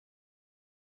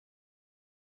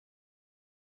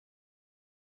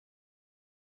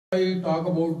I talk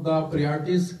about the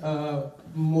priorities,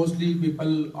 mostly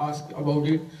people ask about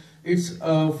it. It's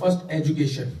first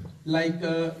education. Like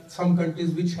some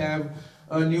countries which have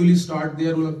newly start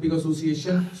their Olympic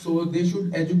association, so they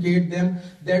should educate them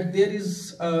that there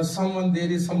is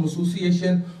some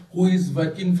association who is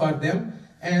working for them.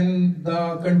 And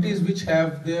the countries which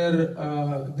have their,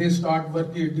 they start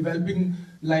working, developing,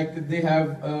 like they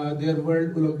have their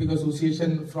World Olympic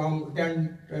Association from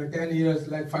 10 years,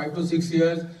 like 5 to 6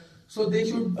 years. So they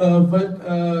should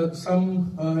work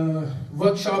some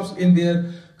workshops in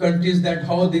their countries, that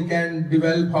how they can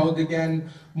develop, how they can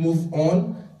move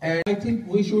on. And I think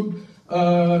we should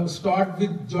start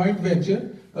with joint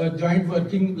venture, joint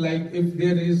working. Like if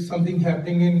there is something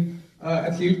happening in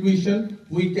athlete mission,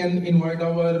 we can invite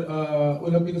our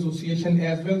Olympic Association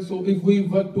as well. So if we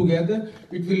work together,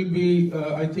 it will be,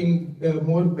 I think,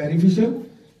 more beneficial.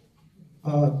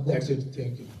 That's it.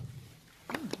 Thank you.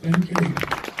 Thank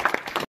you.